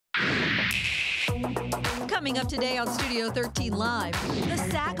Coming up today on Studio 13 Live, the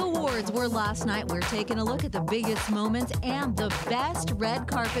SAG Awards were last night. We're taking a look at the biggest moments and the best red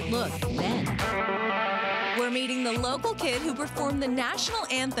carpet look. Then we're meeting the local kid who performed the national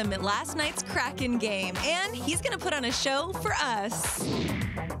anthem at last night's Kraken game, and he's going to put on a show for us.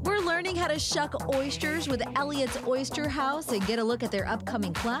 We're learning how to shuck oysters with Elliot's Oyster House and get a look at their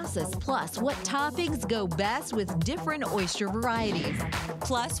upcoming classes. Plus, what toppings go best with different oyster varieties.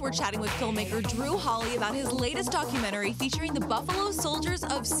 Plus, we're chatting with filmmaker Drew Hawley about his latest documentary featuring the Buffalo Soldiers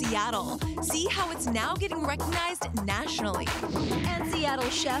of Seattle. See how it's now getting recognized nationally. And Seattle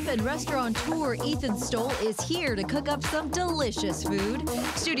chef and restaurateur Ethan Stoll is here to cook up some delicious food.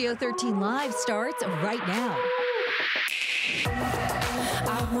 Studio 13 Live starts right now.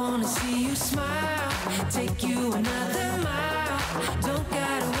 I wanna see you smile, take you another mile. Don't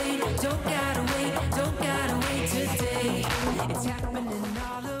gotta wait, don't gotta wait, don't gotta wait today. It's happening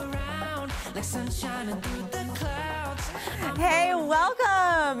all around, like sunshine through the clouds. Hey,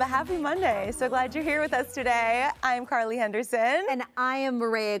 welcome! Happy Monday. So glad you're here with us today. I'm Carly Henderson. And I am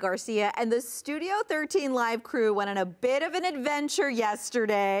Mireya Garcia. And the Studio 13 Live crew went on a bit of an adventure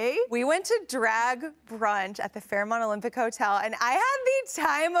yesterday. We went to drag brunch at the Fairmont Olympic Hotel, and I had the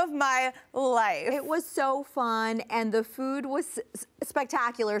time of my life. It was so fun, and the food was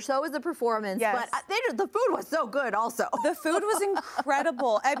spectacular. So was the performance. Yes. But the food was so good also. The food was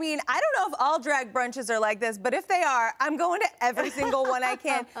incredible. I mean, I don't know if all drag brunches are like this, but if they are, I'm going to every single one I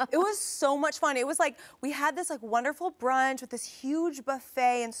can. It was so much fun. It was like, we had this like wonderful brunch with this huge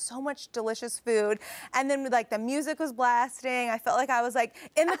buffet and so much delicious food. And then like the music was blasting. I felt like I was like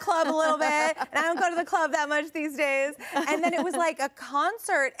in the club a little bit, and I don't go to the club that much these days. And then it was like a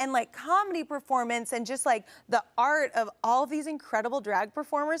concert and like comedy performance and just like the art of all these incredible drag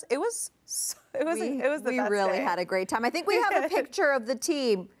performers. It was the best We really day. had a great time. I think we have a picture of the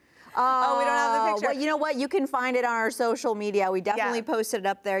team. Oh, we don't have the picture. Well, you know what? You can find it on our social media. We definitely posted it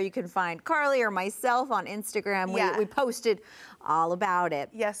up there. You can find Carly or myself on Instagram. We posted all about it.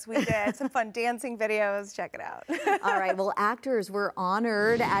 Yes, we did. Some fun dancing videos. Check it out. All right. Well, actors were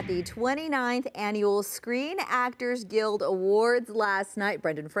honored at the 29th Annual Screen Actors Guild Awards last night.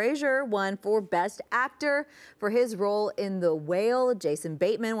 Brendan Fraser won for Best Actor for his role in The Whale. Jason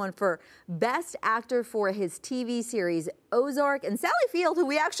Bateman won for Best Actor for his TV series Ozark. And Sally Field, who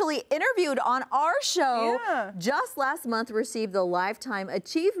we actually interviewed on our show just last month, received the Lifetime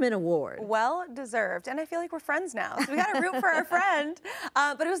Achievement Award. Well deserved. And I feel like we're friends now, so we got to root for our friend.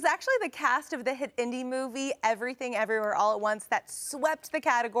 But it was actually the cast of the hit indie movie Everything Everywhere All at Once that swept the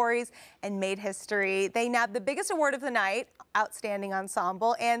categories and made history. They nabbed the biggest award of the night, Outstanding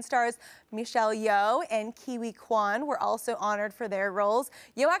Ensemble, and stars Michelle Yeoh and Kiwi Kwan were also honored for their roles.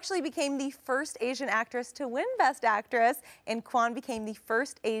 Yeoh actually became the first Asian actress to win Best Actress, and Kwan became the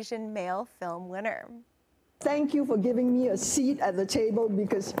first Asian male film winner. Thank you for giving me a seat at the table,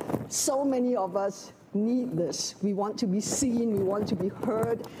 because so many of us need this. We want to be seen, we want to be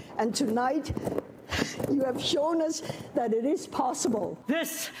heard, and tonight you have shown us that it is possible.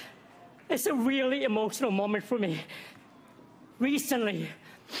 This is a really emotional moment for me. Recently,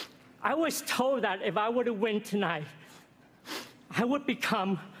 I was told that if I were to win tonight, I would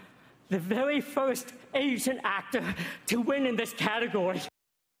become the very first Asian actor to win in this category.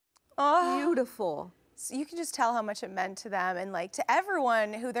 Oh, beautiful. So you can just tell how much it meant to them and like to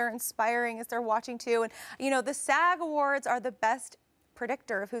everyone who they're inspiring as they're watching too. And you know, the SAG Awards are the best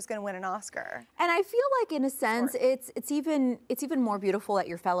predictor of who's going to win an Oscar. And I feel like, in a sense, it's even more beautiful that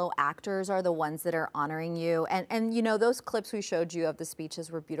your fellow actors are the ones that are honoring you. And you know, those clips we showed you of the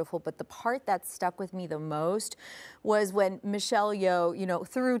speeches were beautiful, but the part that stuck with me the most was when Michelle Yeoh, you know,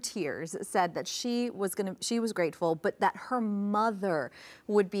 through tears said that she was grateful, but that her mother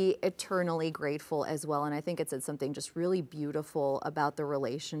would be eternally grateful as well. And I think it said something just really beautiful about the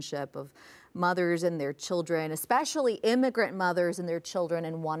relationship of mothers and their children, especially immigrant mothers and their children,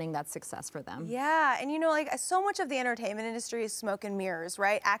 and wanting that success for them. Yeah, and you know, like so much of the entertainment industry is smoke and mirrors,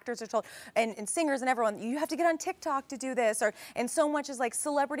 right? Actors are told, and singers and everyone, you have to get on TikTok to do this, and so much is like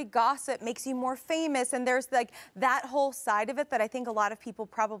celebrity gossip makes you more famous, and there's like that whole side of it that I think a lot of people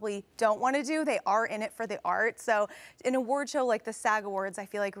probably don't want to do. They are in it for the art. So an award show like the SAG Awards, I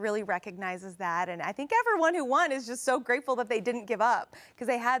feel like really recognizes that, and I think everyone who won is just so grateful that they didn't give up, because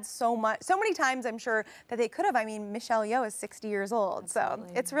they had so many times, I'm sure, that they could have. I mean, Michelle Yeoh is 60 years old, so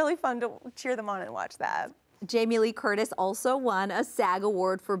it's really fun to cheer them on and watch that. Jamie Lee Curtis also won a SAG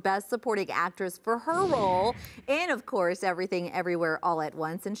Award for Best Supporting Actress for her role in, of course, Everything Everywhere All at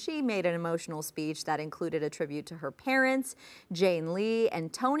Once. And she made an emotional speech that included a tribute to her parents, Jane Lee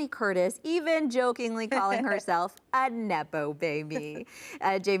and Tony Curtis, even jokingly calling herself a Nepo baby.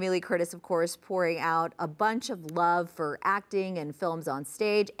 Jamie Lee Curtis, of course, pouring out a bunch of love for acting and films on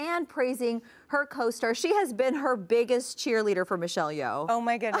stage and praising her co-star. She has been her biggest cheerleader for Michelle Yeoh. Oh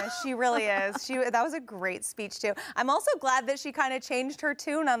my goodness, she really is. That was a great speech too. I'm also glad that she kind of changed her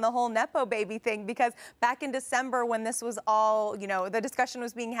tune on the whole Nepo baby thing, because back in December when this was all, the discussion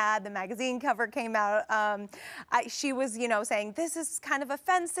was being had, the magazine cover came out, she was, saying this is kind of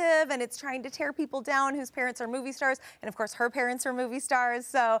offensive and it's trying to tear people down whose parents are movie stars. And of course her parents are movie stars.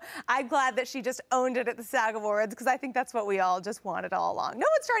 So I'm glad that she just owned it at the SAG Awards, because I think that's what we all just wanted all along. No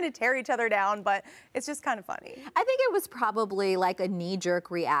one's trying to tear each other down, but it's just kind of funny. I think it was probably like a knee-jerk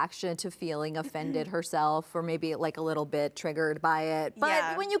reaction to feeling offended herself, or maybe like a little bit triggered by it.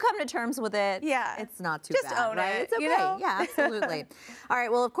 But when you come to terms with it, it's not too bad. Just own right? it. It's okay. Yeah, absolutely. All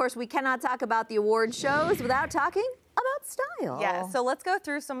right, well, of course, we cannot talk about the award shows without talking about style. Yeah, so let's go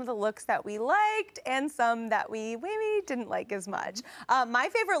through some of the looks that we liked and some that we maybe didn't like as much. My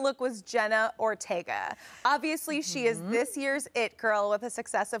favorite look was Jenna Ortega. Obviously, she is this year's it girl with the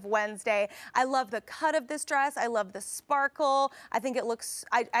success of Wednesday. I love the cut of this dress. I love the sparkle. I think it looks,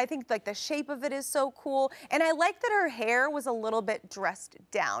 I think like the shape of it is so cool. And I like that her hair was a little bit dressed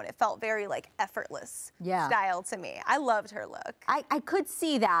down. It felt very like effortless style to me. I loved her look. I could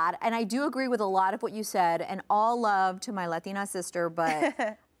see that, and I do agree with a lot of what you said, and all love to my Latina sister,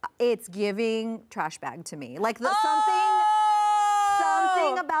 but it's giving trash bag to me. Like something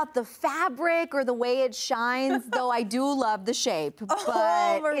about the fabric or the way it shines, though I do love the shape. But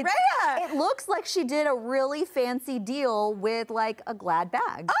Mireya! It looks like she did a really fancy deal with like a Glad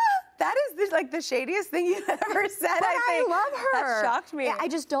bag. That is like the shadiest thing you've ever said, But I think. I love her. That shocked me. Yeah, I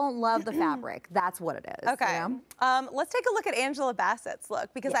just don't love the fabric. That's what it is. Okay. Let's take a look at Angela Bassett's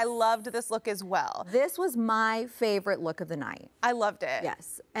look, because I loved this look as well. This was my favorite look of the night. I loved it.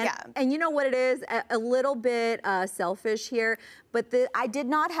 Yes. And you know what it is? A little bit selfish here, but I did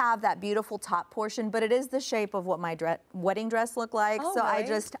not have that beautiful top portion, but it is the shape of what my wedding dress looked like. Oh, so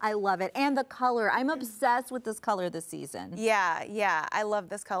really? I love it. And the color. I'm obsessed with this color this season. Yeah. I love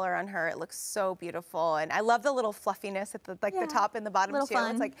this color on her. It looks so beautiful. And I love the little fluffiness at the top and the bottom too.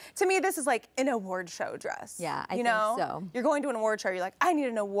 Fun. It's like, to me, this is like an award show dress. Yeah, I think so. You're going to an award show, you're like, I need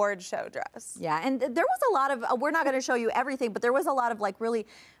an award show dress. Yeah, and there was a lot of, we're not going to show you everything, but there was a lot of like really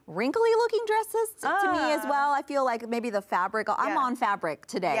wrinkly looking dresses to me as well. I feel like maybe the fabric, I'm on fabric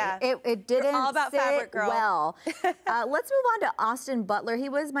today. Yeah. It didn't all about sit fabric, girl. well. Let's move on to Austin Butler. He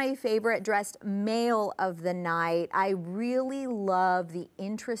was my favorite dressed male of the night. I really love the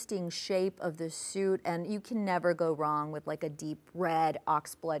interesting shape of the suit, and you can never go wrong with like a deep red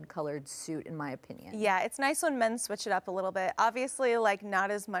oxblood colored suit, in my opinion. Yeah, it's nice when men switch it up a little bit. Obviously, like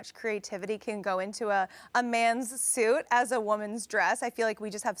not as much creativity can go into a man's suit as a woman's dress. I feel like we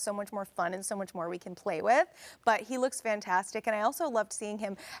just have so much more fun and so much more we can play with, but he looks fantastic. And I also loved seeing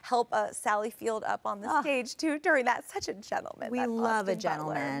him help Sally Field up on the stage too during that. Such a gentleman. We love a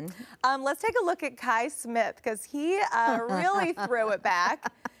gentleman. Let's take a look at Kai Smith, because he really threw it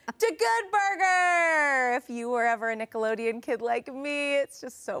back to Good Burger. If you were ever a Nickelodeon kid like me, it's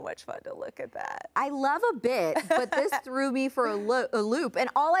just so much fun to look at that. I love a bit, but this threw me for a loop, and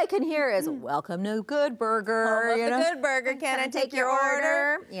all I can hear is "Welcome to Good Burger." Home of the Good Burger. Can I take your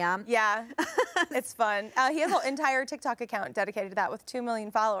order? Yeah, it's fun. He has an entire TikTok account dedicated to that with 2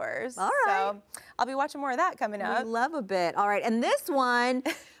 million followers. All right. So I'll be watching more of that coming up. We love a bit. All right, and this one.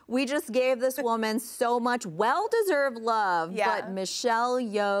 We just gave this woman so much well-deserved love, but Michelle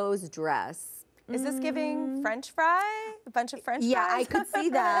Yeoh's dress. Is this giving French fry? A bunch of French fries? Yeah, I could see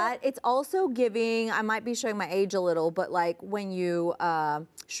that. It's also giving, I might be showing my age a little, but like when you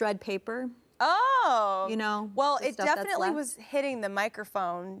shred paper. Oh. You know? Well, it definitely was hitting the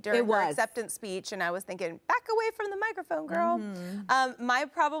microphone during her acceptance speech, and I was thinking, back away from the microphone, girl. My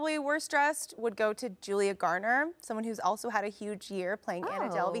probably worst dressed would go to Julia Garner, someone who's also had a huge year playing Anna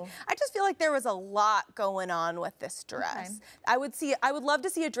Delvey. I just feel like there was a lot going on with this dress. I would love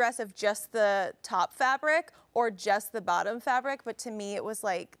to see a dress of just the top fabric or just the bottom fabric, but to me it was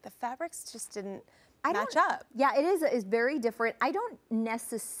like the fabrics just didn't match up. Yeah, it's very different. I don't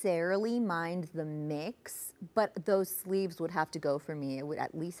necessarily mind the mix, but those sleeves would have to go for me. It would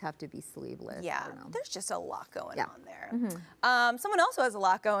at least have to be sleeveless. Yeah, there's just a lot going on there. Someone else who has a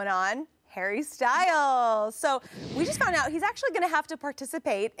lot going on, Harry Styles. So we just found out he's actually going to have to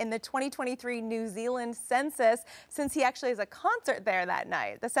participate in the 2023 New Zealand census since he actually has a concert there that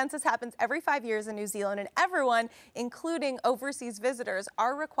night. The census happens every 5 years in New Zealand, and everyone, including overseas visitors,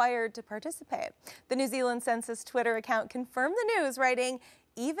 are required to participate. The New Zealand Census Twitter account confirmed the news, writing,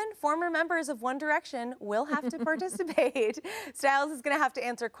 "Even former members of One Direction will have to participate." Styles is going to have to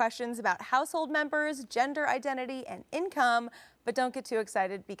answer questions about household members, gender identity, and income, but don't get too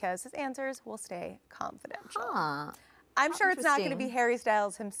excited because his answers will stay confidential. I'm sure it's not going to be Harry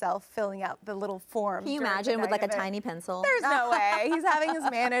Styles himself filling out the little form. Can you imagine with like a tiny pencil? There's no way. He's having his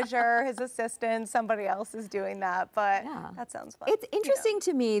manager, his assistant, somebody else is doing that, but that sounds fun. It's interesting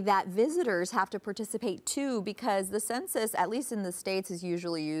to me that visitors have to participate too, because the census, at least in the States, is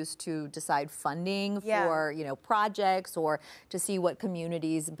usually used to decide funding for, you know, projects or to see what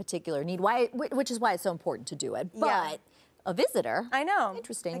communities in particular need, which is why it's so important to do it. But a visitor. I know.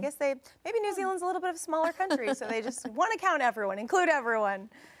 Interesting. I guess maybe New Zealand's a little bit of a smaller country, so they just want to count everyone, include everyone.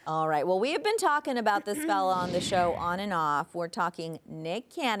 All right. Well, we have been talking about this fella on the show on and off. We're talking Nick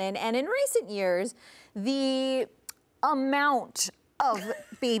Cannon. And in recent years, the amount of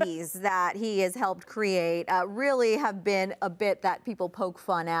babies that he has helped create really have been a bit that people poke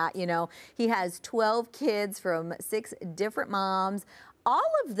fun at. You know, he has 12 kids from 6 different moms,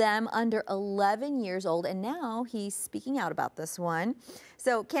 all of them under 11 years old, and now he's speaking out about this one.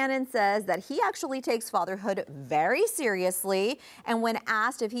 So Cannon says that he actually takes fatherhood very seriously, and when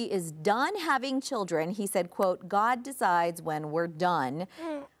asked if he is done having children, he said, quote, "God decides when we're done."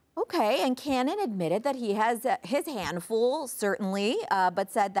 Okay, and Cannon admitted that he has his handful, certainly,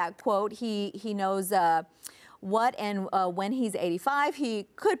 but said that, quote, he knows what and when he's 85, he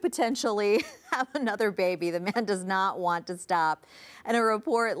could potentially have another baby. The man does not want to stop. And a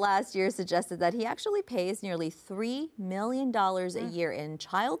report last year suggested that he actually pays nearly $3 million a year in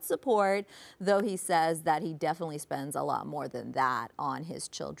child support, though he says that he definitely spends a lot more than that on his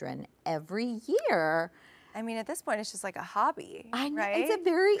children every year. I mean, at this point, it's just like a hobby, I know, right? it's a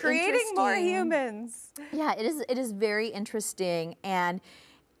very creating more humans. Yeah, it is very interesting. And,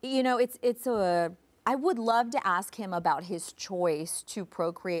 you know, I would love to ask him about his choice to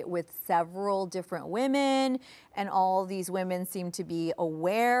procreate with several different women, and all these women seem to be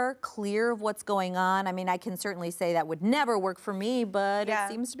aware, clear of what's going on. I mean, I can certainly say that would never work for me, but it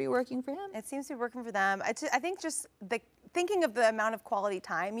seems to be working for him. It seems to be working for them. I think just thinking of the amount of quality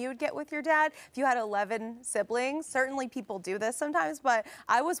time you would get with your dad, if you had 11 siblings, certainly people do this sometimes, but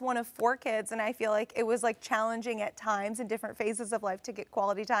I was one of 4 kids, and I feel like it was like challenging at times in different phases of life to get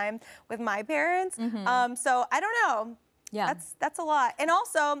quality time with my parents. So I don't know. Yeah, that's a lot. And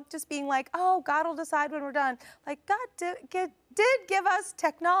also just being like, oh, God will decide when we're done. Like, God did give us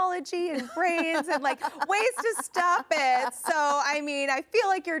technology and brains and like ways to stop it. So, I mean, I feel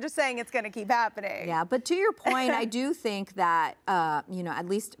like you're just saying it's going to keep happening. Yeah, but to your point, I do think that, you know, at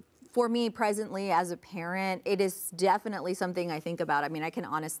least for me presently as a parent, it is definitely something I think about. I mean, I can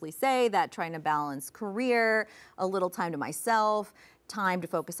honestly say that trying to balance career, a little time to myself, time to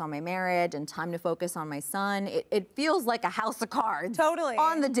focus on my marriage, and time to focus on my son. It feels like a house of cards. Totally.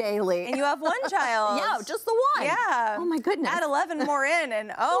 On the daily. And you have one child. Yeah, just the one. Yeah. Oh my goodness. Add 11 more in,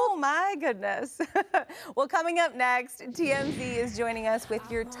 and oh my goodness. Well, coming up next, TMZ is joining us with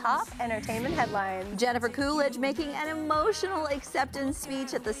your top entertainment headlines. Jennifer Coolidge making an emotional acceptance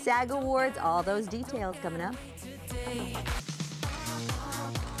speech at the SAG Awards. All those details coming up.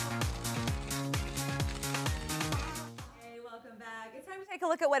 Take a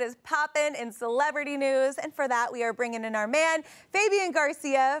look at what is poppin' in celebrity news, and for that we are bringing in our man Fabian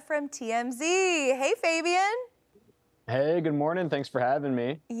Garcia from TMZ. Hey Fabian. Hey, good morning. Thanks for having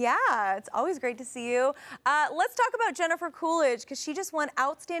me. Yeah, it's always great to see you. Let's talk about Jennifer Coolidge, because she just won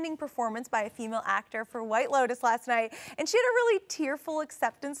Outstanding Performance by a Female Actor for White Lotus last night, and she had a really tearful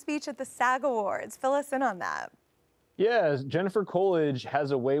acceptance speech at the SAG Awards. Fill us in on that. Yeah, Jennifer Coolidge has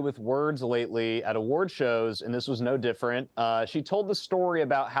a way with words lately at award shows, and this was no different. She told the story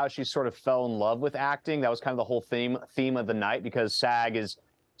about how she sort of fell in love with acting. That was kind of the whole theme of the night, because SAG is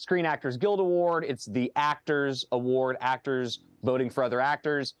Screen Actors Guild Award. It's the Actors Award, actors voting for other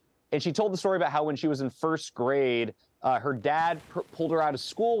actors. And she told the story about how when she was in first grade, her dad pulled her out of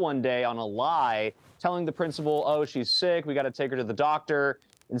school one day on a lie, telling the principal, oh, she's sick, we got to take her to the doctor.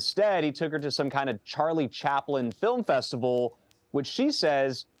 Instead, he took her to some kind of Charlie Chaplin film festival, which she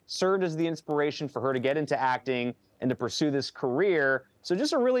says served as the inspiration for her to get into acting and to pursue this career. So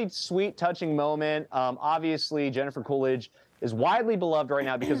just a really sweet, touching moment. Obviously, Jennifer Coolidge is widely beloved right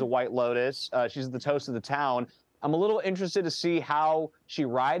now because of White Lotus. She's the toast of the town. I'm a little interested to see how she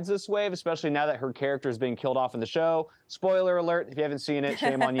rides this wave, especially now that her character is being killed off in the show. Spoiler alert, if you haven't seen it,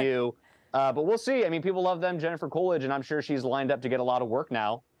 shame on you. But we'll see. I mean, people love them, Jennifer Coolidge, and I'm sure she's lined up to get a lot of work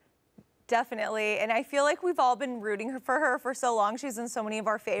now. Definitely, and I feel like we've all been rooting for her for so long. She's in so many of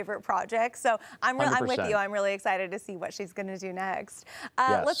our favorite projects, so I'm with you. I'm really excited to see what she's going to do next.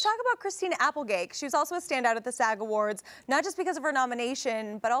 Yes. Let's talk about Christina Applegate. She was also a standout at the SAG Awards, not just because of her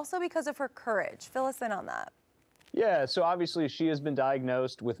nomination, but also because of her courage. Fill us in on that. Yeah, so obviously she has been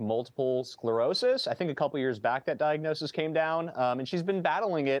diagnosed with multiple sclerosis. I think a couple years back that diagnosis came down, and she's been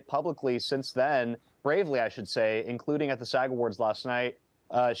battling it publicly since then, bravely, I should say, including at the SAG Awards last night.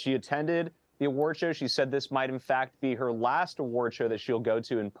 She attended the award show. She said this might, in fact, be her last award show that she'll go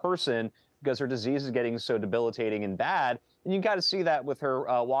to in person because her disease is getting so debilitating and bad. And you got to see that with her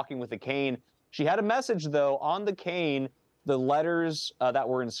walking with a cane. She had a message, though, on the cane. The letters that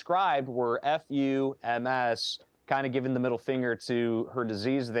were inscribed were FUMS, kind of giving the middle finger to her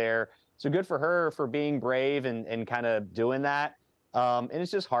disease there. So good for her for being brave and kind of doing that. And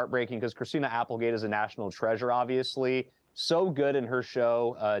it's just heartbreaking because Christina Applegate is a national treasure, obviously. So good in her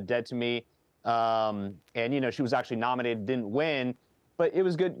show, Dead to Me. And, you know, she was actually nominated, didn't win, but it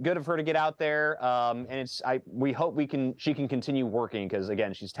was good of her to get out there. And we hope she can continue working because,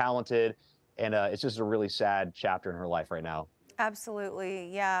 again, she's talented, and it's just a really sad chapter in her life right now.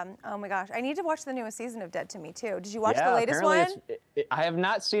 Absolutely, yeah. Oh my gosh, I need to watch the newest season of Dead to Me too. Did you watch the latest one? I have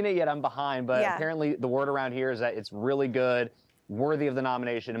not seen it yet. I'm behind, but apparently the word around here is that it's really good, worthy of the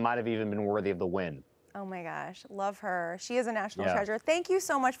nomination, and might have even been worthy of the win. Oh my gosh, love her. She is a national treasure. Thank you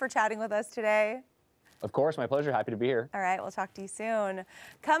so much for chatting with us today. Of course, my pleasure. Happy to be here. All right, we'll talk to you soon.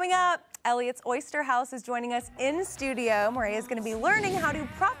 Coming up, Elliot's Oyster House is joining us in studio. Mireya is going to be learning how to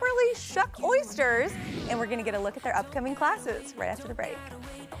properly shuck oysters, and we're going to get a look at their upcoming classes right after the break.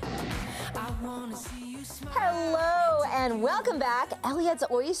 Hello and welcome back. Elliot's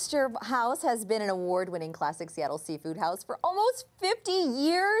Oyster House has been an award-winning classic Seattle seafood house for almost 50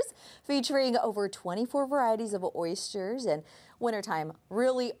 years, featuring over 24 varieties of oysters. And wintertime,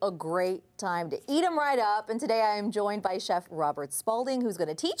 really a great time to eat them right up. And today I am joined by Chef Robert Spalding, who's going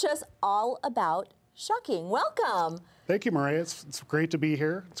to teach us all about shucking. Welcome. Thank you, Mireya. It's great to be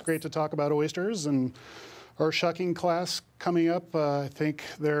here. It's great to talk about oysters and our shucking class coming up. I think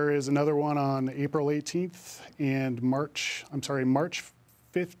there is another one on April 18th and March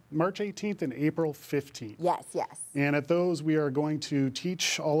 18th and April 15th. Yes, yes. And at those, we are going to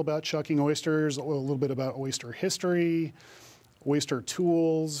teach all about shucking oysters, a little bit about oyster history, oyster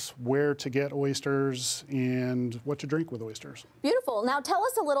tools, where to get oysters, and what to drink with oysters. Beautiful. Now tell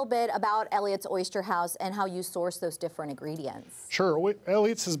us a little bit about Elliot's Oyster House and how you source those different ingredients. Sure.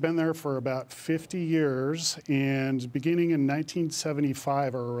 Elliot's has been there for about 50 years, and beginning in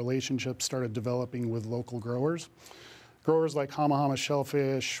 1975, our relationship started developing with local growers. Growers like Hamahama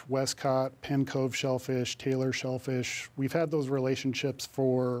Shellfish, Westcott, Penn Cove Shellfish, Taylor Shellfish. We've had those relationships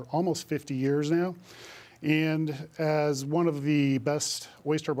for almost 50 years now. And as one of the best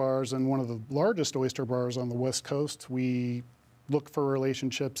oyster bars and one of the largest oyster bars on the West Coast, we look for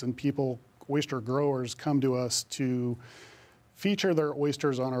relationships, and oyster growers come to us to feature their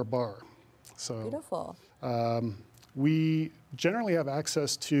oysters on our bar. So beautiful. We generally have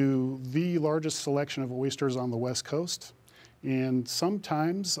access to the largest selection of oysters on the West Coast, and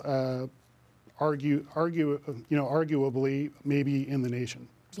sometimes arguably maybe in the nation.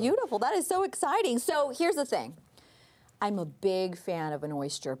 So. Beautiful. That is so exciting. So here's the thing. I'm a big fan of an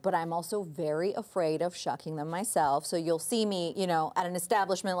oyster, but I'm also very afraid of shucking them myself. So you'll see me, at an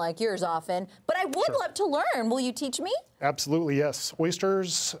establishment like yours often, but I would love to learn. Will you teach me? Absolutely, yes.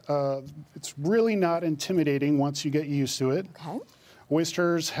 Oysters, it's really not intimidating once you get used to it. Okay.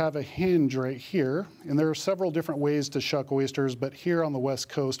 Oysters have a hinge right here, and there are several different ways to shuck oysters, but here on the West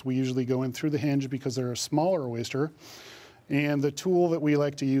Coast, we usually go in through the hinge because they're a smaller oyster. And the tool that we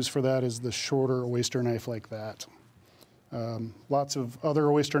like to use for that is the shorter oyster knife like that. Lots of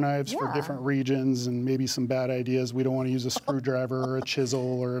other oyster knives for different regions and maybe some bad ideas. We don't want to use a screwdriver or a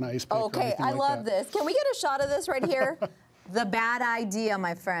chisel or an ice pick or anything like that. I love this. Can we get a shot of this right here? The bad idea,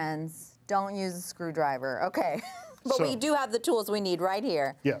 my friends. Don't use a screwdriver. Okay. But we do have the tools we need right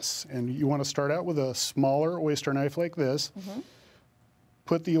here. Yes, and you want to start out with a smaller oyster knife like this.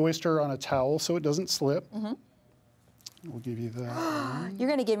 Put the oyster on a towel so it doesn't slip. We'll give you that one. You're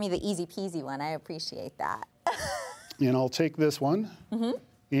going to give me the easy peasy one. I appreciate that. And I'll take this one.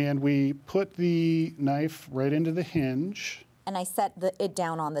 And we put the knife right into the hinge. And I set it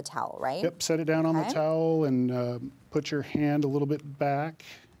down on the towel, right? Yep, set it down on the towel and put your hand a little bit back.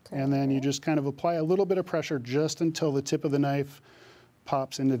 And then you just kind of apply a little bit of pressure just until the tip of the knife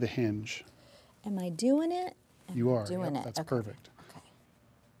pops into the hinge. Am I doing it? You are. Doing it. That's perfect. Okay.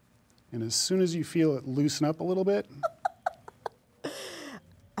 And as soon as you feel it loosen up a little bit,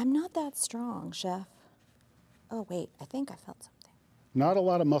 I'm not that strong, Chef. Oh, wait, I think I felt something. Not a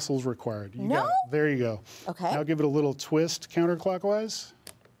lot of muscles required. You got it. There you go. Okay. Now give it a little twist counterclockwise.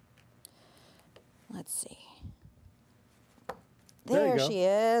 Let's see. There you There go. she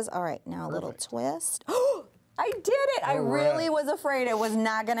is. All right, now a little Perfect. twist. Oh, I did it. I All really right. was afraid it was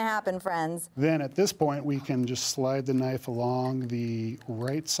not going to happen, friends. Then at this point, we can just slide the knife along the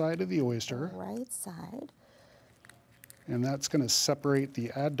right side of the oyster, Right side. and that's going to separate the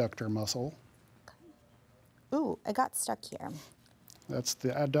adductor muscle. Ooh, I got stuck here. That's the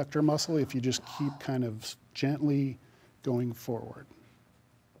adductor muscle if you just keep kind of gently going forward.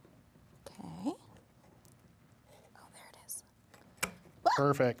 Okay. Oh, there it is.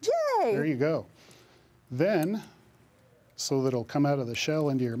 Perfect. Yay! There you go. Then, so that it'll come out of the shell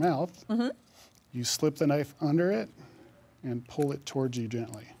into your mouth, you slip the knife under it and pull it towards you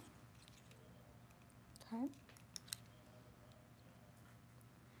gently. Okay.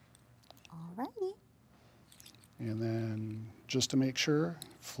 Alrighty. And then, just to make sure,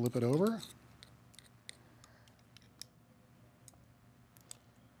 flip it over.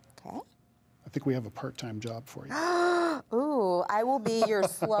 Okay. I think we have a part-time job for you. Ooh, I will be your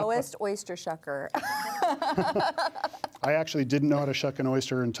slowest oyster shucker. I actually didn't know how to shuck an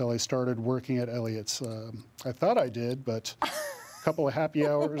oyster until I started working at Elliott's. I thought I did, but a couple of happy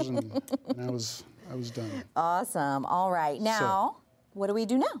hours and I was done. Awesome. All right. Now, what do we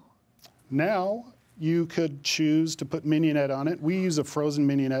do now? Now, you could choose to put mignonette on it. We use a frozen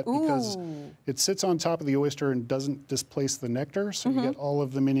mignonette because it sits on top of the oyster and doesn't displace the nectar, so you get all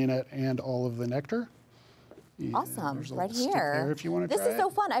of the mignonette and all of the nectar. Yeah, Awesome. there's a Right little stick here. there if you want to This try is so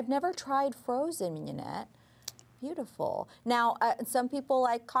it. fun. I've never tried frozen mignonette. Beautiful. Now, some people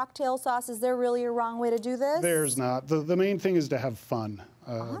like cocktail sauce. Is there really a wrong way to do this? There's not. The main thing is to have fun.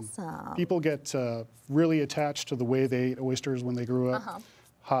 Awesome. People get really attached to the way they ate oysters when they grew up.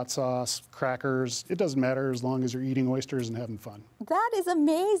 Hot sauce, crackers, it doesn't matter as long as you're eating oysters and having fun. That is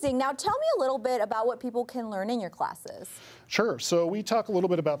amazing. Now, tell me a little bit about what people can learn in your classes. Sure, so we talk a little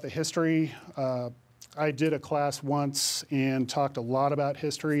bit about the history. I did a class once and talked a lot about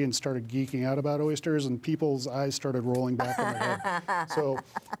history and started geeking out about oysters, and people's eyes started rolling back in their head. So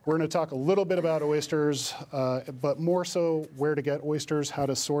we're going to talk a little bit about oysters, but more so where to get oysters, how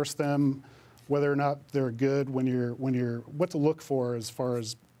to source them, whether or not they're good what to look for as far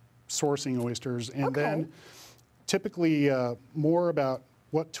as sourcing oysters, and then typically more about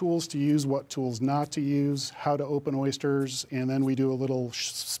what tools to use, what tools not to use, how to open oysters, and then we do a little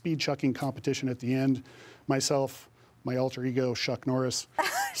speed shucking competition at the end. Myself, my alter ego, Shuck Norris,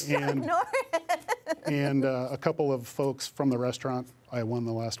 and a couple of folks from the restaurant. I won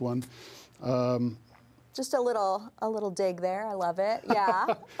the last one. Just a little dig there. I love it. Yeah.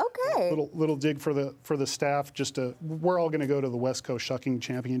 Okay. Little dig for the staff. We're all going to go to the West Coast Shucking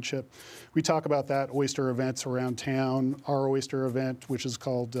Championship. We talk about that, oyster events around town. Our oyster event, which is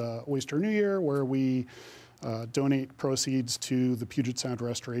called Oyster New Year, where we donate proceeds to the Puget Sound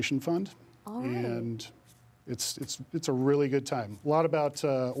Restoration Fund. All right. And it's a really good time. A lot about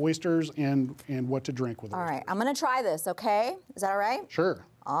oysters and what to drink with All oysters. right. I'm gonna try this. Okay. Is that all right? Sure.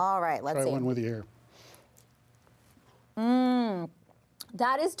 All right. Let's Try see. one with you here.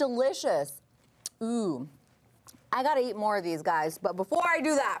 That is delicious. Ooh, I gotta eat more of these, guys. But before I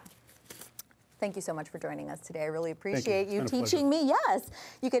do that, thank you so much for joining us today. I really appreciate you It's been a teaching me. Yes,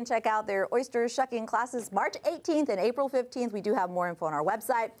 you can check out their oyster shucking classes March 18th and April 15th. We do have more info on our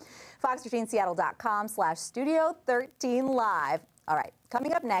website, fox13seattle.com/studio13live. All right,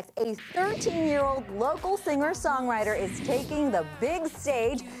 coming up next, a 13-year-old local singer-songwriter is taking the big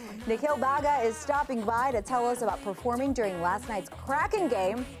stage. Nikhil Baga is stopping by to tell us about performing during last night's Kraken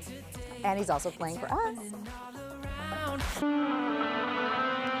game, and he's also playing for us.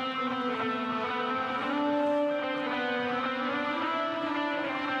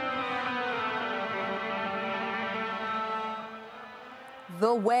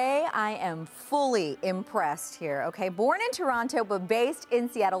 The way I am fully impressed here, okay? Born in Toronto but based in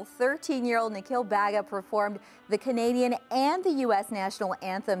Seattle, 13-year-old Nikhil Baga performed the Canadian and the U.S. national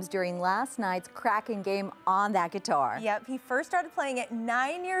anthems during last night's Kraken game on that guitar. Yep, he first started playing at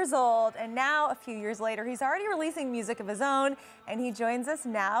 9 years old, and now, a few years later, he's already releasing music of his own, and he joins us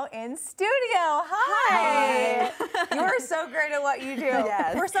now in studio. Hi! You are so great at what you do.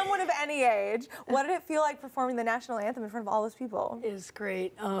 Yes. For someone of any age, what did it feel like performing the national anthem in front of all those people? It was great.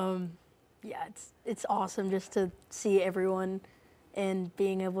 Yeah, it's awesome just to see everyone and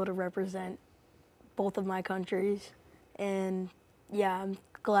being able to represent both of my countries. And yeah, I'm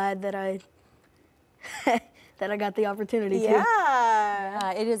glad that I that I got the opportunity to. Yeah.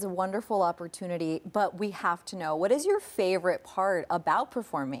 Yeah, it is a wonderful opportunity, but we have to know, what is your favorite part about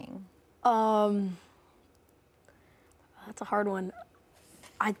performing? That's a hard one.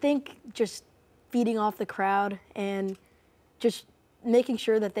 I think just feeding off the crowd and just making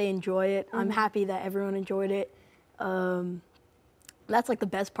sure that they enjoy it. I'm happy that everyone enjoyed it. That's like the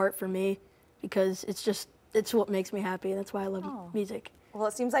best part for me because it's what makes me happy. That's why I love music. Well,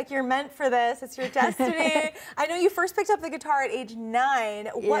 it seems like you're meant for this. It's your destiny. I know you first picked up the guitar at age 9.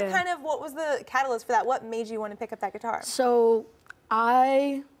 Yeah. What was the catalyst for that? What made you want to pick up that guitar? So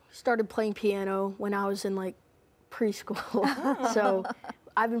I started playing piano when I was in like preschool. So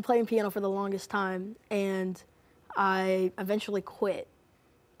I've been playing piano for the longest time, and I eventually quit.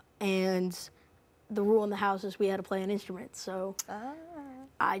 And the rule in the house is we had to play an instrument. So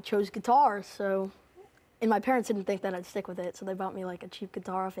I chose guitar. And my parents didn't think that I'd stick with it, so they bought me like a cheap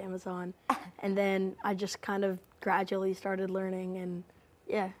guitar off Amazon. And then I just kind of gradually started learning, and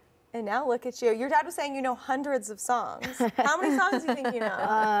yeah. And now look at you. Your dad was saying you know hundreds of songs. How many songs do you think you know?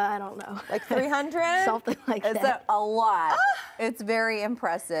 I don't know. Like 300? Something like It's that. a lot. It's very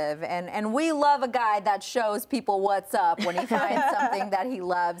impressive. And we love a guy that shows people what's up when he finds something that he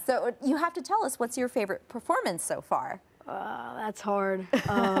loves. So you have to tell us, what's your favorite performance so far? That's hard.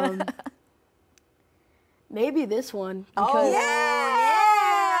 Maybe this one. Oh, yeah!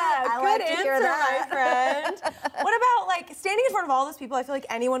 I Good like to answer, hear that. my friend. What about, like, standing in front of all those people? I feel like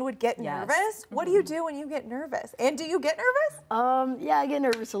anyone would get Yes. nervous. What do you do when you get nervous? And do you get nervous? Yeah, I get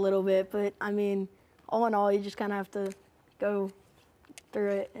nervous a little bit, but I mean, all in all, you just kind of have to go through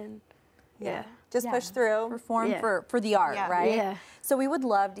it and yeah. Just push through. Perform for the art, Yeah. right? Yeah. So we would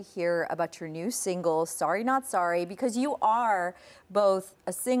love to hear about your new single, Sorry Not Sorry, because you are both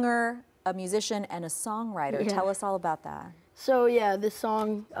a singer, a musician, and a songwriter. Yeah. Tell us all about that. So yeah, this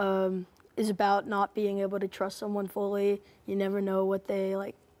song is about not being able to trust someone fully. You never know what they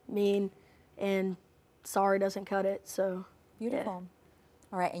like mean, and sorry doesn't cut it. So Beautiful.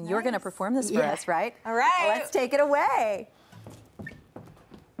 All right, and you're going to perform this for us, right? All right. Let's take it away.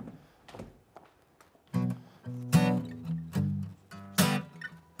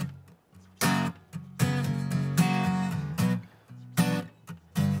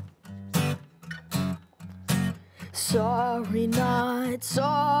 sorry, not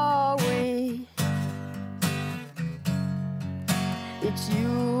sorry. It's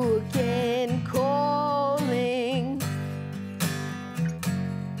you again calling.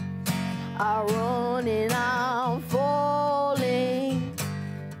 I run and I'm falling.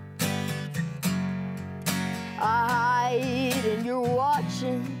 I hide and you're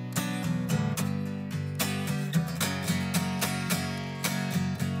watching.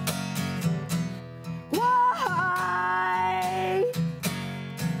 Why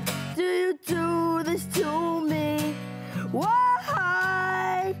do you do this to me?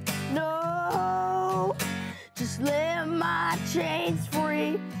 Why? No, just let my chains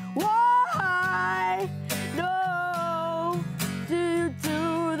free. Why? No, do you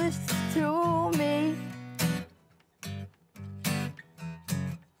do this to me?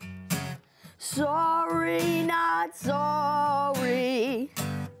 Sorry, not sorry.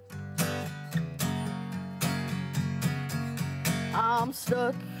 I'm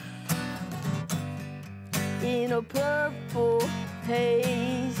stuck in a purple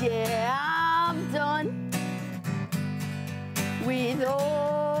haze. Yeah, I'm done with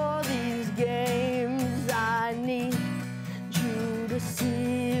all these games. I need you to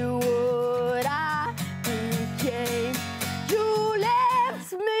see what I became. You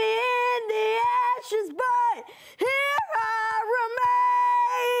left me in the ashes, but here I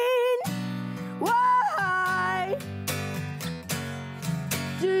remain. Why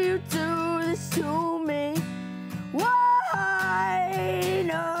do you do this to me? Why?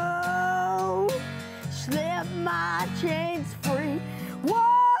 No, slip my chains free.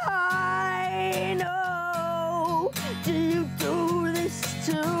 Why? No, do you do this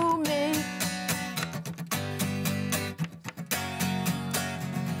to me?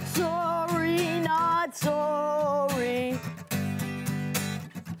 Sorry, not sorry.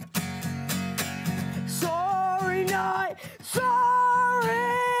 Sorry, not sorry.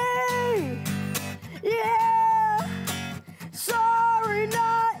 Yeah. Sorry,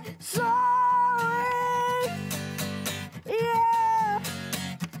 not sorry. Yeah.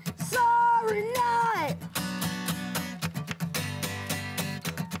 Sorry, not.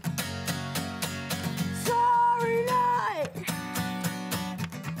 Sorry, not.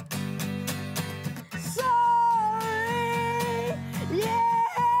 Sorry. Yeah.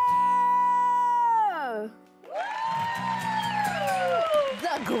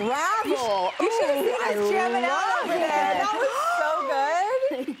 The gravel. You should have seen us jamming out over there. That was so good.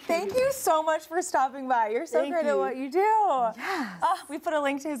 Thank you so much for stopping by. You're so great at what you do. Yes. We put a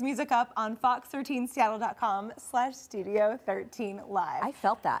link to his music up on fox13seattle.com/studio13live. I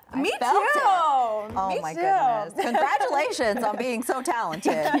felt that. Me I felt too. It. Oh Me my too. goodness. Congratulations on being so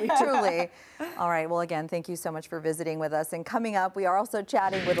talented, truly. All right, well, again, thank you so much for visiting with us. And coming up, we are also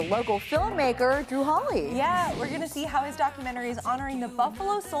chatting with a local filmmaker, Drew Hawley. Yeah, we're going to see how his documentary is honoring the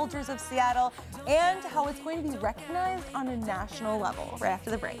Buffalo Soldiers of Seattle and how it's going to be recognized on a national level right after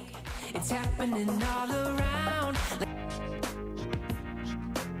the break. It's happening all around.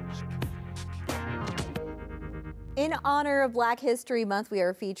 In honor of Black History Month, we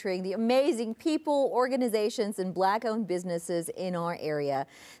are featuring the amazing people, organizations, and Black-owned businesses in our area.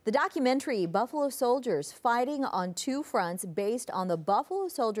 The documentary, Buffalo Soldiers, Fighting on Two Fronts, based on the Buffalo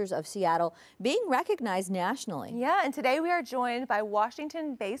Soldiers of Seattle, being recognized nationally. Yeah, and today we are joined by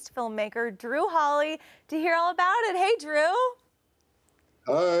Washington-based filmmaker Drew Hawley to hear all about it. Hey, Drew.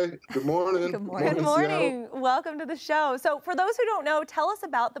 Hi, good morning. Good morning. Good morning. Welcome to the show. So for those who don't know, tell us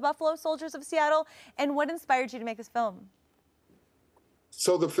about the Buffalo Soldiers of Seattle and what inspired you to make this film.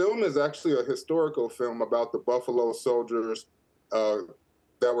 So the film is actually a historical film about the Buffalo Soldiers that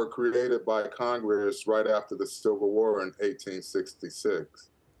were created by Congress right after the Civil War in 1866.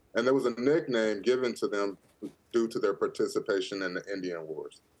 And there was a nickname given to them due to their participation in the Indian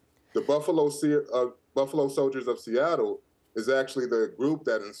Wars. The Buffalo Soldiers of Seattle is actually the group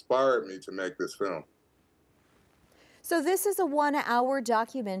that inspired me to make this film. So this is a 1-hour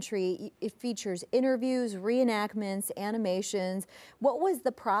documentary. It features interviews, reenactments, animations. What was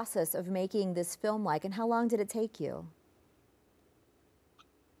the process of making this film like, and how long did it take you?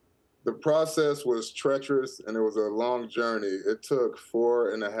 The process was treacherous, and it was a long journey. It took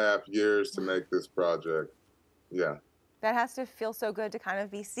 4.5 years to make this project. Yeah. That has to feel so good to kind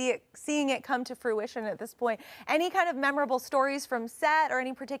of be seeing it come to fruition at this point. Any kind of memorable stories from set or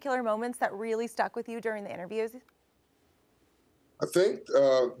any particular moments that really stuck with you during the interviews? I think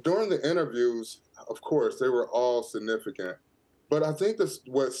during the interviews, of course, they were all significant. But I think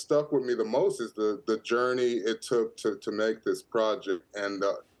what stuck with me the most is the journey it took to make this project and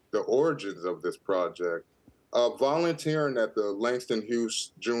the origins of this project. Volunteering at the Langston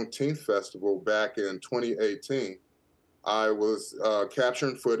Hughes Juneteenth Festival back in 2018, I was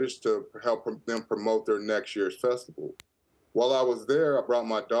capturing footage to help them promote their next year's festival. While I was there, I brought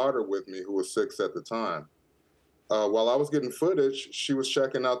my daughter with me, who was 6 at the time. While I was getting footage, she was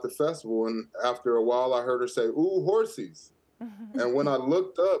checking out the festival, and after a while, I heard her say, "Ooh, horsies." And when I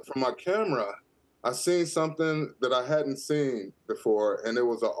looked up from my camera, I seen something that I hadn't seen before, and it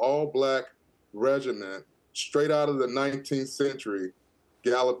was an all-Black regiment straight out of the 19th century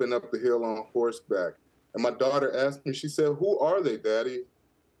galloping up the hill on horseback. And my daughter asked me, she said, "Who are they, Daddy?"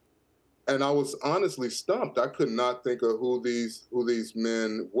 And I was honestly stumped. I could not think of who these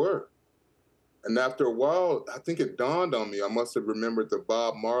men were. And after a while, I think it dawned on me. I must have remembered the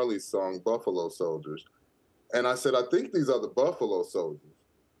Bob Marley song, Buffalo Soldiers. And I said, I think these are the Buffalo Soldiers.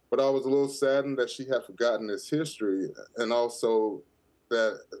 But I was a little saddened that she had forgotten this history, and also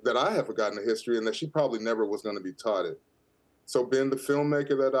that I had forgotten the history, and that she probably never was going to be taught it. So being the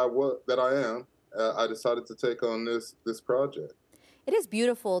filmmaker that I am, I decided to take on this project. It is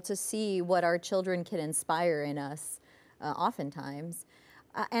beautiful to see what our children can inspire in us, oftentimes.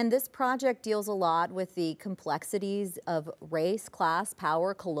 And this project deals a lot with the complexities of race, class,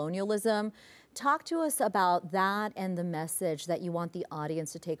 power, colonialism. Talk to us about that and the message that you want the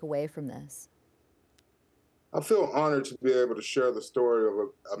audience to take away from this. I feel honored to be able to share the story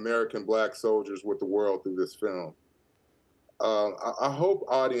of American Black soldiers with the world through this film. I hope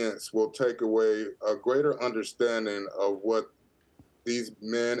audience will take away a greater understanding of what these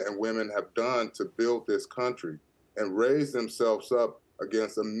men and women have done to build this country and raise themselves up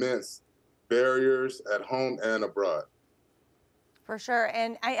against immense barriers at home and abroad. For sure.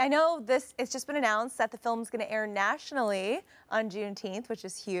 And I know it's just been announced that the film's going to air nationally on Juneteenth, which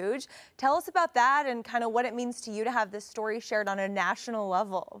is huge. Tell us about that and kind of what it means to you to have this story shared on a national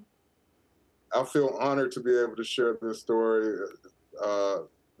level. I feel honored to be able to share this story,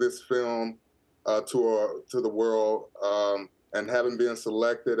 this film, to the world. And having been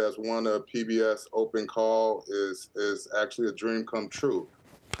selected as one of PBS Open Call is actually a dream come true.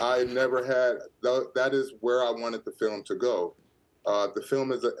 I never had, that is where I wanted the film to go. The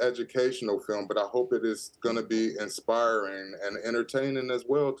film is an educational film, but I hope it is going to be inspiring and entertaining as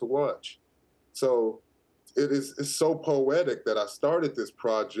well to watch. So it's so poetic that I started this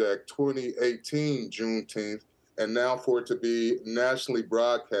project 2018 Juneteenth, and now for it to be nationally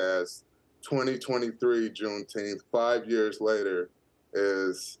broadcast 2023 Juneteenth, 5 years later,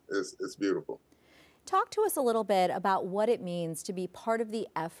 is beautiful. Talk to us a little bit about what it means to be part of the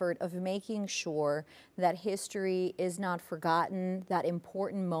effort of making sure that history is not forgotten, that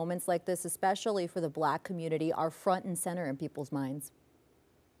important moments like this, especially for the Black community, are front and center in people's minds.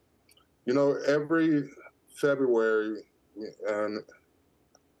 You know, every February, and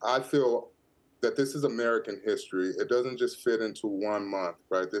I feel that this is American history. It doesn't just fit into 1 month,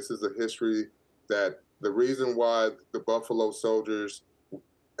 right? This is a history that the reason why the Buffalo Soldiers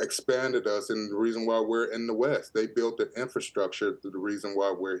expanded us and the reason why we're in the West. They built the infrastructure to the reason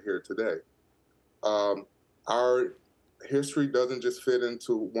why we're here today. Our history doesn't just fit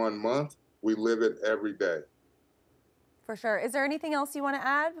into 1 month. We live it every day. For sure. Is there anything else you want to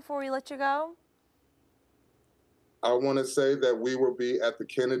add before we let you go? I want to say that we will be at the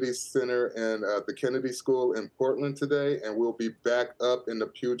Kennedy Center and the Kennedy School in Portland today, and we'll be back up in the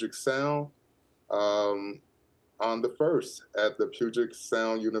Puget Sound on the 1st at the Puget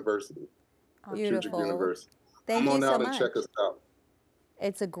Sound University. Beautiful. Puget University. Thank you Come on so out much. and check us out.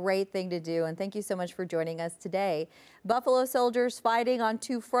 It's a great thing to do, and thank you so much for joining us today. Buffalo Soldiers Fighting on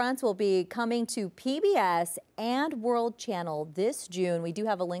Two Fronts will be coming to PBS and World Channel this June. We do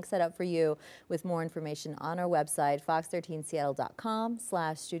have a link set up for you with more information on our website,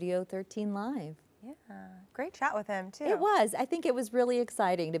 fox13seattle.com/studio13live. Yeah, great chat with him, too. It was. I think it was really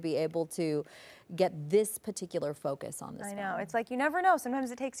exciting to be able to get this particular focus on this. I know. It's like you never know.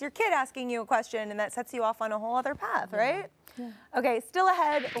 Sometimes it takes your kid asking you a question, and that sets you off on a whole other path, right? Yeah. Okay, still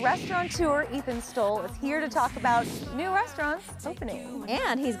ahead, restaurateur Ethan Stoll is here to talk about new restaurants opening.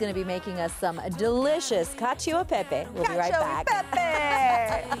 And he's going to be making us some delicious cacio e pepe. We'll be right back.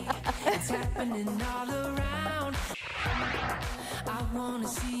 It's happening all around. I wanna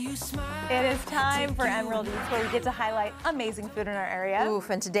see you smile. It is time for Emerald Eats, where we get to highlight amazing food in our area. Oof,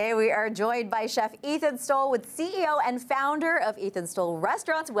 and today we are joined by Chef Ethan Stoll, with CEO and founder of Ethan Stoll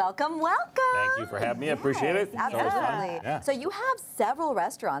Restaurants. Welcome, welcome. Thank you for having me. I appreciate it. Absolutely. Yeah. So you have several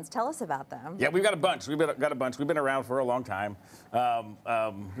restaurants. Tell us about them. Yeah, we've got a bunch. We've been around for a long time.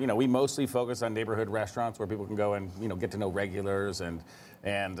 You know, we mostly focus on neighborhood restaurants where people can go and, you know, get to know regulars and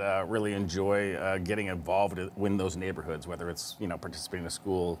really enjoy getting involved in those neighborhoods, whether it's, you know, participating in a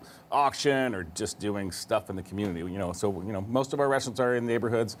school auction or just doing stuff in the community. You know, so, you know, most of our restaurants are in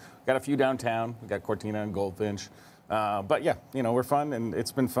neighborhoods. Got a few downtown. We got Cortina and Goldfinch. But yeah, you know, we're fun, and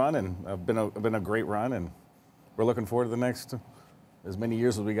it's been fun, and been a great run, and we're looking forward to the next as many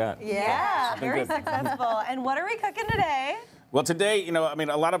years as we got. Yeah, very successful. And what are we cooking today? Well, today, you know, I mean,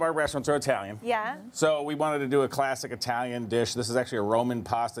 a lot of our restaurants are Italian. Yeah. So we wanted to do a classic Italian dish. This is actually a Roman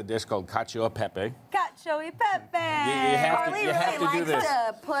pasta dish called cacio e pepe. Cacio e pepe. You have to do this.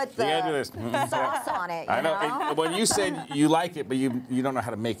 To put the sauce on it. I know. Well, you said you like it, but you don't know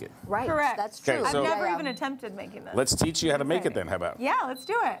how to make it. Right. Correct. That's true. Okay, so I've never even attempted making this. Let's teach you how to make it then. How about? Yeah, let's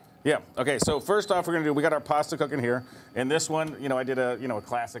do it. Yeah. Okay. So first off, we got our pasta cooking here, and this one, you know, I did a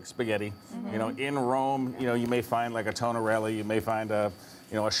classic spaghetti. You know, in Rome, you know, you may find like a tonarelli, you may find a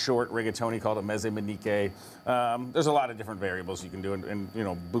short rigatoni called a mezze maniche. There's a lot of different variables you can do, and you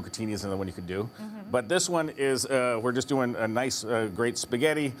know, bucatini is another one you could do. But this one is we're just doing a nice, great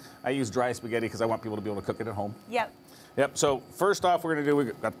spaghetti. I use dry spaghetti because I want people to be able to cook it at home. Yep. Yep. So first off, we've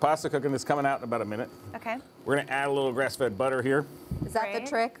got the pasta cooking that's coming out in about a minute. Okay. We're gonna add a little grass-fed butter here. Is that the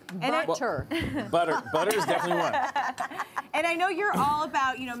trick? Butter. Butter is definitely one. And I know you're all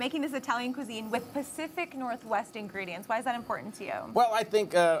about, you know, making this Italian cuisine with Pacific Northwest ingredients. Why is that important to you? Well, I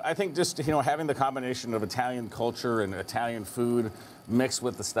think just, you know, having the combination of Italian culture and Italian food mixed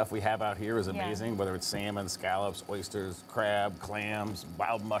with the stuff we have out here is amazing. Whether it's salmon, scallops, oysters, crab, clams,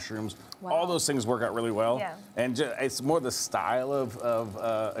 wild mushrooms, all those things work out really well. Yeah. And it's more the style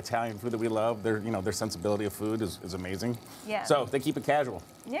of Italian food that we love. Their sensibility of food is amazing. Yeah. So they keep it casual.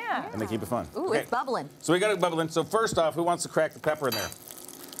 Yeah. And they keep it fun. Ooh, Okay. it's bubbling. So we got it bubbling. So first off, who wants to crack the pepper in there?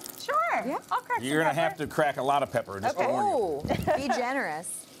 Sure. Yeah. I'll crack You're gonna have to crack a lot of pepper. Just to warn you. Oh, be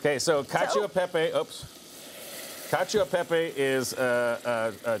generous. Okay, so cacio e pepe. Oops. Cacio e pepe is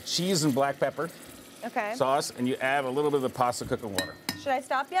cheese and black pepper sauce, and you add a little bit of the pasta cooking water. Should I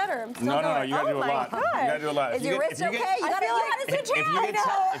stop yet, or I'm still No, going? you gotta do a lot. God. You gotta do a lot. Is your wrist okay? You gotta switch hands.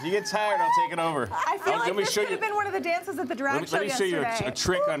 If you get tired, I'll take it over. I feel like this could have been one of the dances at the drag show Let me show you yesterday. a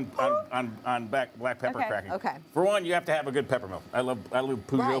trick on black pepper cracking. Okay. For one, you have to have a good pepper mill. I love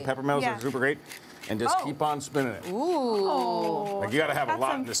Peugeot pepper mills. Yeah. They're super great. And just keep on spinning it. Ooh. Like you gotta have a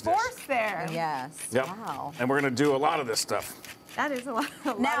lot in this dish. Force there. Yes. Yep. Wow. And we're gonna do a lot of this stuff. That is a lot.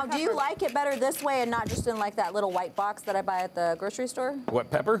 Now, do you like it better this way and not just in like that little white box that I buy at the grocery store? What,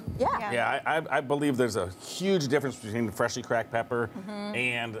 pepper? Yeah. Yeah, I believe there's a huge difference between freshly cracked pepper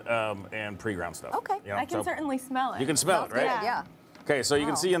and pre-ground stuff. Okay. You know, I can certainly smell it. You can smell it, right? Yeah. Okay, so you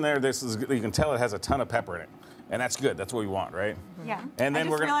can see in there, you can tell it has a ton of pepper in it. And that's good. That's what we want, right? Yeah. And then I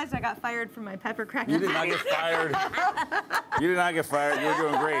just realized I got fired from my pepper cracking. You did not get fired. You did not get fired. You were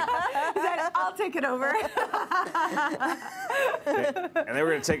doing great. I'll take it over. And then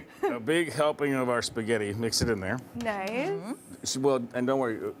we're going to take a big helping of our spaghetti, mix it in there. Nice. Well, and don't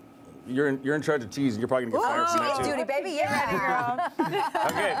worry, you're in charge of cheese, and you're probably going to get fired from that too. Duty, baby, get ready, girl.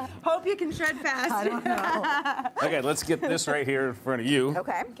 Okay. Hope you can shred fast. I don't know. Okay, let's get this right here in front of you.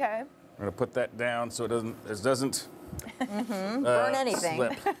 Okay. Okay. We're going to put that down so it doesn't burn anything.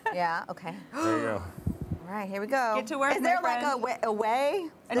 Slip. Yeah, okay. There you go. All right, here we go. Get to work, Is there my like a way?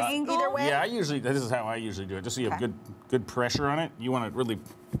 An angle? Either way? Yeah, this is how I usually do it. Just so you have good pressure on it. You want to really.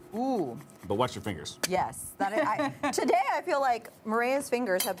 Ooh. But watch your fingers. Yes. Today I feel like Mireya's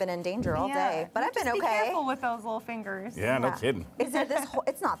fingers have been in danger all day, but I've been okay. Be careful with those little fingers. Yeah, no kidding. Is it this?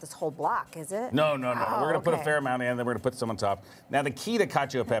 It's not this whole block, is it? No. We're going to put a okay. fair amount in, then we're going to put some on top. Now the key to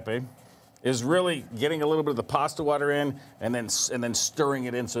cacio e pepe is really getting a little bit of the pasta water in and then stirring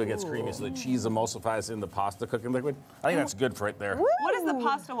it in so it gets creamy, so the cheese emulsifies in the pasta cooking liquid. I think that's good for it there. What does the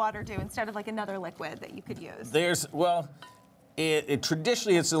pasta water do instead of like another liquid that you could use?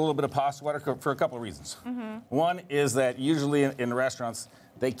 Traditionally it's a little bit of pasta water for a couple of reasons. One is that usually in restaurants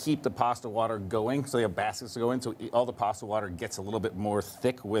they keep the pasta water going, so they have baskets to go in, so all the pasta water gets a little bit more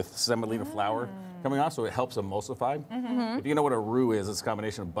thick with semolina flour coming off, so it helps emulsify. If you know what a roux is, it's a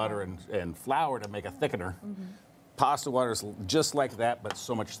combination of butter and flour to make a thickener. Pasta water is just like that, but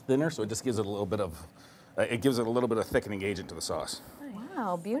so much thinner, so it just gives it a little bit of thickening agent to the sauce.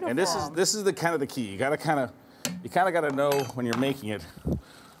 Wow, beautiful. And this is the kind of the key. You kind of got to know when you're making it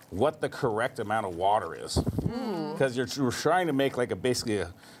what the correct amount of water is, because you're trying to make like basically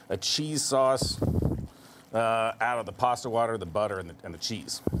a cheese sauce out of the pasta water, the butter, and the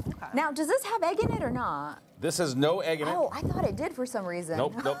cheese. Okay. Now, does this have egg in it or not? This has no egg in it. Oh, I thought it did for some reason.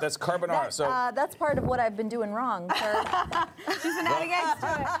 Nope, that's carbonara. That's part of what I've been doing wrong. She's been adding eggs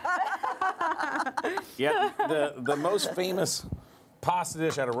to it. Yeah, the most famous pasta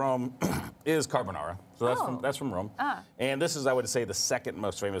dish out of Rome is carbonara. So that's from Rome. And this is, I would say, the second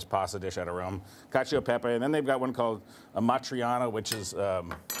most famous pasta dish out of Rome. Cacio e pepe. And then they've got one called a matriana, which is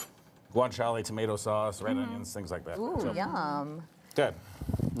guanciale tomato sauce, red onions, things like that. Ooh, yum. Good.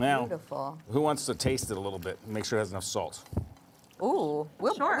 Now, beautiful. Who wants to taste it a little bit and make sure it has enough salt? Ooh,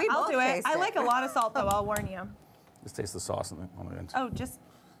 Sure, I'll do it. I like a lot of salt, though, I'll warn you. Just taste the sauce on the end. Oh, just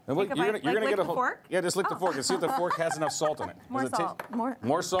And look, you're gonna get a whole fork? Yeah, just lick the fork and see if the fork has enough salt in it. More salt.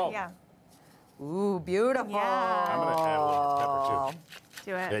 More salt. Yeah. Ooh, beautiful. Yeah. I'm gonna add a little pepper too.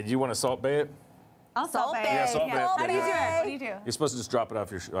 Do it. Yeah, do you want to salt bay it? I'll salt bake. Yeah, salt bake. How do you do it? Yeah. What do you do? You're supposed to just drop it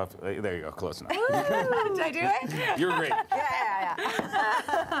off your. There you go, close enough. Did I do it? You're great. Yeah.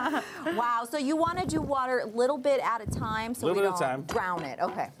 Wow. So you want to do water a little bit at a time, so we don't drown it.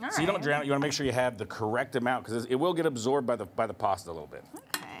 Okay. So you don't drown it. You want to make sure you have the correct amount because it will get absorbed by the pasta a little bit.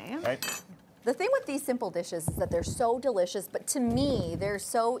 Okay. Right? The thing with these simple dishes is that they're so delicious, but to me, they're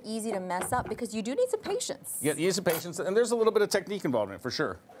so easy to mess up because you do need some patience. Yeah, you need some patience, and there's a little bit of technique involved in it for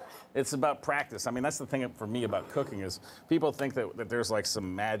sure. It's about practice. I mean, that's the thing for me about cooking is people think that there's like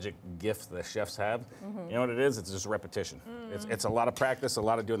some magic gift that chefs have. You know what it is? It's just repetition. It's a lot of practice, a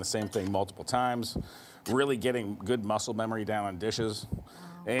lot of doing the same thing multiple times, really getting good muscle memory down on dishes,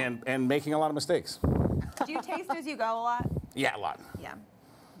 and making a lot of mistakes. Do you taste as you go a lot? Yeah, a lot. Yeah.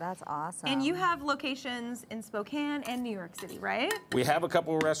 That's awesome. And you have locations in Spokane and New York City, right? We have a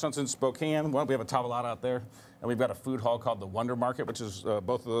couple of restaurants in Spokane. We have a tavolata out there, and we've got a food hall called the Wonder Market, which is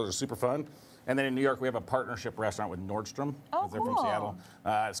both of those are super fun. And then in New York, we have a partnership restaurant with Nordstrom. Oh, They're from Seattle.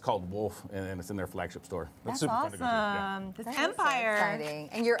 It's called Wolf, and it's in their flagship store. That's super awesome. Fun to go to. This empire. So exciting.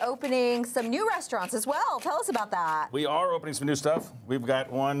 And you're opening some new restaurants as well. Tell us about that. We are opening some new stuff. We've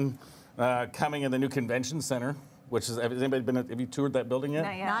got one coming in the new convention center. Which is, have you toured that building yet?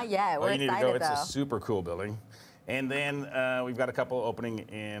 Not yet. Not yet. We're you need excited, to go. though. It's a super cool building. And then we've got a couple opening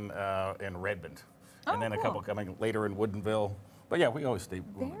in Redmond. And then a couple coming later in Woodinville. But yeah, we always stay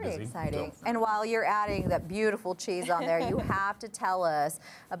busy. Very exciting. So. And while you're adding that beautiful cheese on there, you have to tell us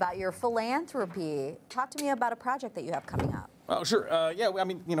about your philanthropy. Talk to me about a project that you have coming up. Oh, sure. Yeah, I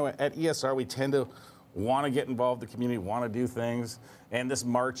mean, you know, at ESR, we tend to want to get involved in the community, want to do things. And this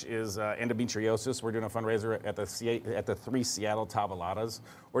March is endometriosis. We're doing a fundraiser at the 3 Seattle Tavoladas.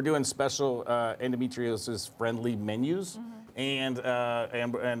 We're doing special endometriosis-friendly menus, and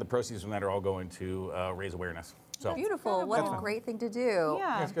the proceeds from that are all going to raise awareness. So beautiful. What a great thing to do.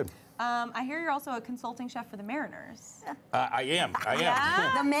 Yeah. That's good. I hear you're also a consulting chef for the Mariners. I am.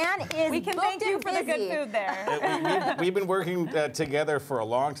 Yeah? The man is We can thank you for the good food there. We've been working together for a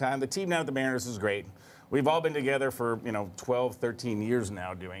long time. The team down at the Mariners is great. we've all been together for 12, 13 years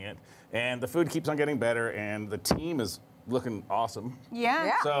now doing it, and the food keeps on getting better, and the team is looking awesome.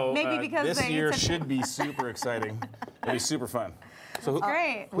 Yeah. So maybe because this year should be super exciting. It'll be super fun. So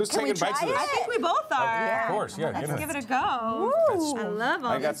great. Who's taking bites of this? I think we both are. Of course, yeah. Let's give it a go. I love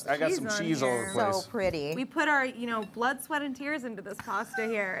all this I got some cheese all over the place. So pretty. We put our, blood, sweat, and tears into this pasta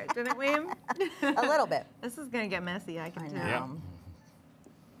here, didn't we? A little bit. This is gonna get messy, I can tell.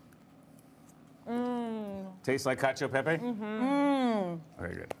 Yeah. Tastes like cacio pepe?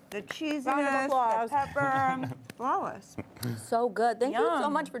 Very good. The cheesiness, the pepper, flawless. So good. Thank you so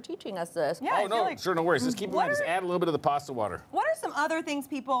much for teaching us this. Yeah, Oh, no, sure, no worries. Just keep in mind, just add a little bit of the pasta water. What are some other things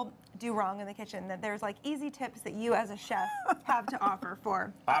people do wrong in the kitchen that there's like easy tips that you as a chef have to offer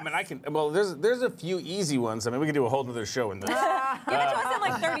for? I mean, there's a few easy ones. I mean, we can do a whole nother show in this. Give it to us in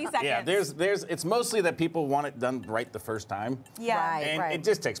like 30 seconds. Yeah, it's mostly that people want it done right the first time. Yeah. And it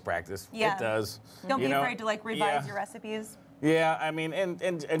just takes practice. Yeah. It does. Don't be afraid to like revise your recipes. Yeah, I mean,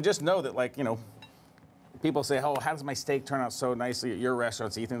 and just know that, like, people say, oh, how does my steak turn out so nicely at your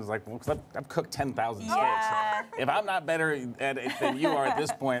restaurants? Ethan's like, well, because I've cooked 10,000 steaks. If I'm not better at it than you are at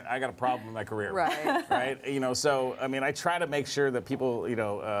this point, I got a problem in my career. Right. Right? So, I mean, I try to make sure that people,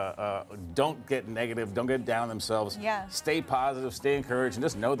 don't get negative, don't get down on themselves. Yeah. Stay positive, stay encouraged, and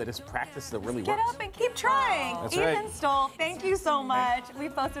just know that it's practice that really works. Get up and keep trying. That's Ethan right. Stoll, thank you so much. We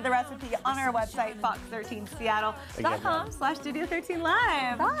posted the recipe on our website, fox13seattle.com/Studio 13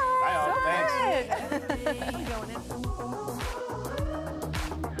 Live. Bye all. Thanks. Good. Going in.